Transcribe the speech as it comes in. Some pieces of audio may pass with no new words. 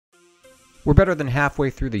We're better than halfway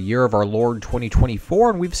through the year of our Lord 2024,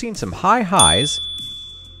 and we've seen some high highs,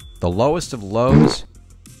 the lowest of lows,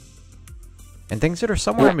 and things that are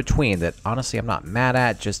somewhere in between that, honestly, I'm not mad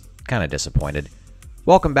at, just kind of disappointed.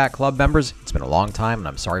 Welcome back, club members. It's been a long time, and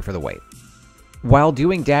I'm sorry for the wait. While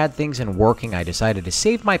doing dad things and working, I decided to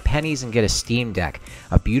save my pennies and get a Steam Deck,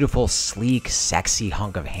 a beautiful, sleek, sexy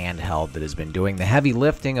hunk of handheld that has been doing the heavy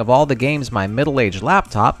lifting of all the games my middle-aged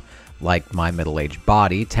laptop, like my middle-aged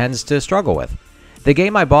body, tends to struggle with. The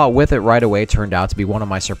game I bought with it right away turned out to be one of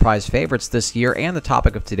my surprise favorites this year and the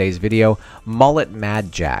topic of today's video, Mullet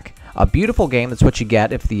Madjack. A beautiful game that's what you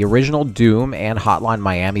get if the original Doom and Hotline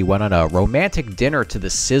Miami went on a romantic dinner to the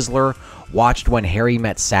Sizzler, watched When Harry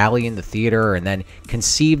Met Sally in the theater, and then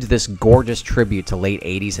conceived this gorgeous tribute to late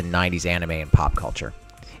 80s and 90s anime and pop culture.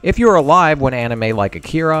 If you were alive when anime like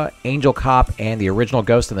Akira, Angel Cop, and the original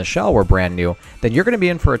Ghost in the Shell were brand new, then you're going to be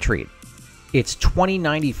in for a treat. It's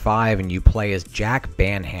 2095 and you play as Jack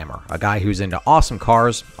Banhammer, a guy who's into awesome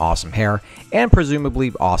cars, awesome hair, and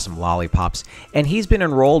presumably awesome lollipops, and he's been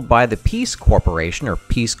enrolled by the Peace Corporation, or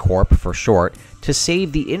Peace Corp for short, to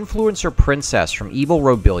save the influencer princess from evil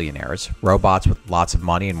robillionaires, robots with lots of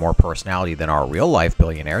money and more personality than our real-life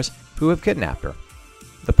billionaires, who have kidnapped her.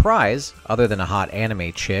 The prize, other than a hot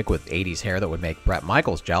anime chick with 80s hair that would make Bret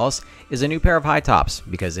Michaels jealous, is a new pair of high tops,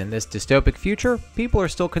 because in this dystopic future, people are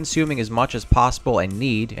still consuming as much as possible and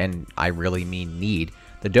need, and I really mean need,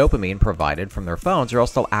 the dopamine provided from their phones or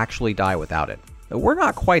else they'll actually die without it. We're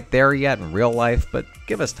not quite there yet in real life, but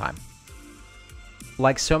give us time.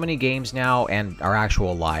 Like so many games now and our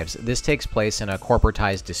actual lives, this takes place in a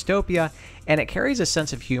corporatized dystopia, and it carries a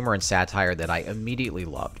sense of humor and satire that I immediately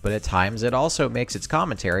loved, but at times it also makes its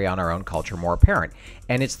commentary on our own culture more apparent,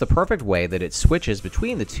 and it's the perfect way that it switches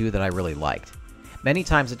between the two that I really liked. Many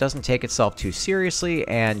times it doesn't take itself too seriously,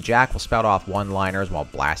 and Jack will spout off one-liners while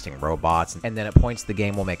blasting robots, and then at points the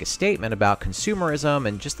game will make a statement about consumerism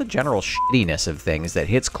and just the general shittiness of things that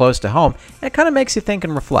hits close to home, and it kind of makes you think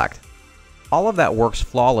and reflect. All of that works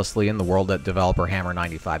flawlessly in the world that developer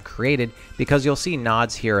Hammer95 created, because you'll see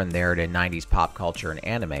nods here and there to 90s pop culture and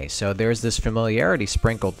anime, so there's this familiarity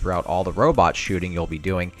sprinkled throughout all the robot shooting you'll be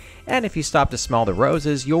doing, and if you stop to smell the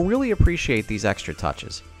roses, you'll really appreciate these extra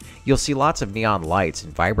touches. You'll see lots of neon lights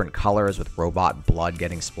and vibrant colors with robot blood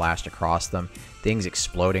getting splashed across them, things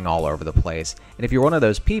exploding all over the place, and if you're one of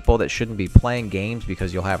those people that shouldn't be playing games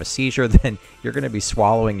because you'll have a seizure, then you're going to be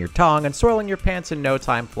swallowing your tongue and soiling your pants in no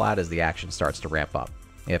time flat as the action starts to ramp up.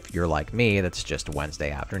 If you're like me, that's just a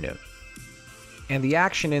Wednesday afternoon. And the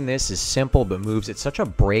action in this is simple but moves at such a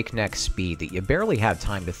breakneck speed that you barely have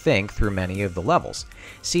time to think through many of the levels.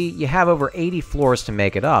 See, you have over 80 floors to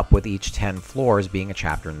make it up, with each 10 floors being a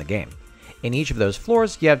chapter in the game. In each of those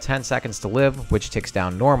floors, you have 10 seconds to live, which ticks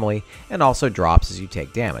down normally, and also drops as you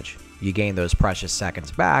take damage. You gain those precious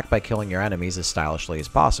seconds back by killing your enemies as stylishly as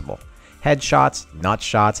possible. Headshots, nut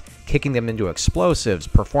shots, kicking them into explosives,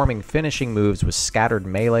 performing finishing moves with scattered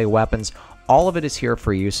melee weapons, all of it is here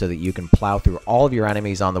for you so that you can plow through all of your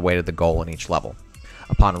enemies on the way to the goal in each level.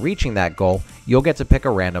 Upon reaching that goal, you'll get to pick a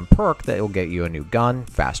random perk that will get you a new gun,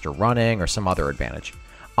 faster running, or some other advantage.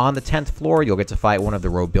 On the 10th floor, you'll get to fight one of the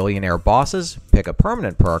robillionaire bosses, pick a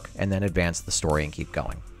permanent perk, and then advance the story and keep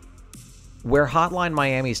going. Where Hotline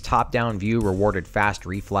Miami's top-down view rewarded fast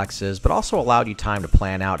reflexes, but also allowed you time to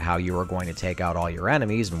plan out how you were going to take out all your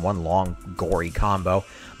enemies in one long, gory combo,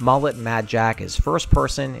 Mullet Madjack is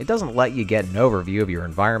first-person. It doesn't let you get an overview of your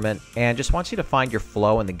environment, and just wants you to find your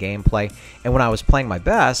flow in the gameplay. And when I was playing my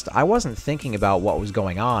best, I wasn't thinking about what was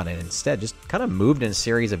going on, and instead just kind of moved in a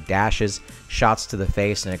series of dashes, shots to the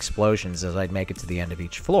face, and explosions as I'd make it to the end of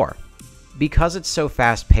each floor. Because it's so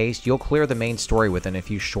fast-paced, you'll clear the main story within a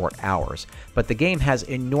few short hours, but the game has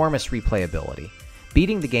enormous replayability.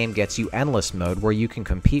 Beating the game gets you endless mode, where you can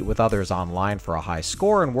compete with others online for a high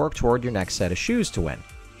score and work toward your next set of shoes to win.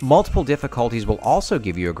 Multiple difficulties will also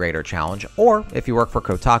give you a greater challenge, or if you work for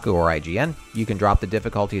Kotaku or IGN, you can drop the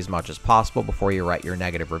difficulty as much as possible before you write your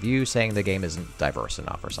negative review saying the game isn't diverse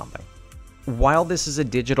enough or something. While this is a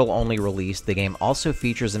digital-only release, the game also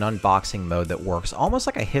features an unboxing mode that works almost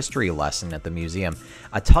like a history lesson at the museum,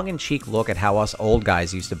 a tongue-in-cheek look at how us old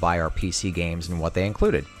guys used to buy our PC games and what they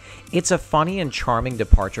included. It's a funny and charming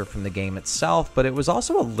departure from the game itself, but it was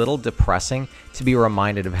also a little depressing to be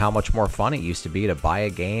reminded of how much more fun it used to be to buy a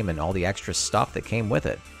game and all the extra stuff that came with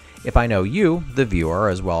it. If I know you, the viewer,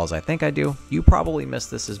 as well as I think I do, you probably miss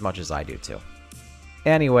this as much as I do too.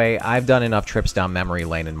 Anyway, I've done enough trips down memory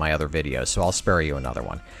lane in my other videos, so I'll spare you another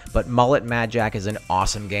one. But Mullet Madjack is an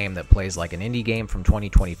awesome game that plays like an indie game from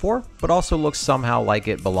 2024, but also looks somehow like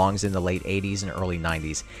it belongs in the late 80s and early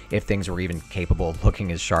 90s, if things were even capable of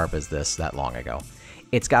looking as sharp as this that long ago.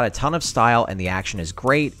 It's got a ton of style and the action is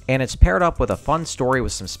great, and it's paired up with a fun story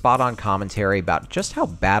with some spot-on commentary about just how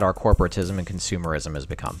bad our corporatism and consumerism has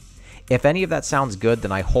become. If any of that sounds good,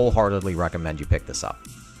 then I wholeheartedly recommend you pick this up.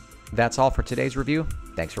 That's all for today's review.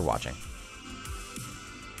 Thanks for watching.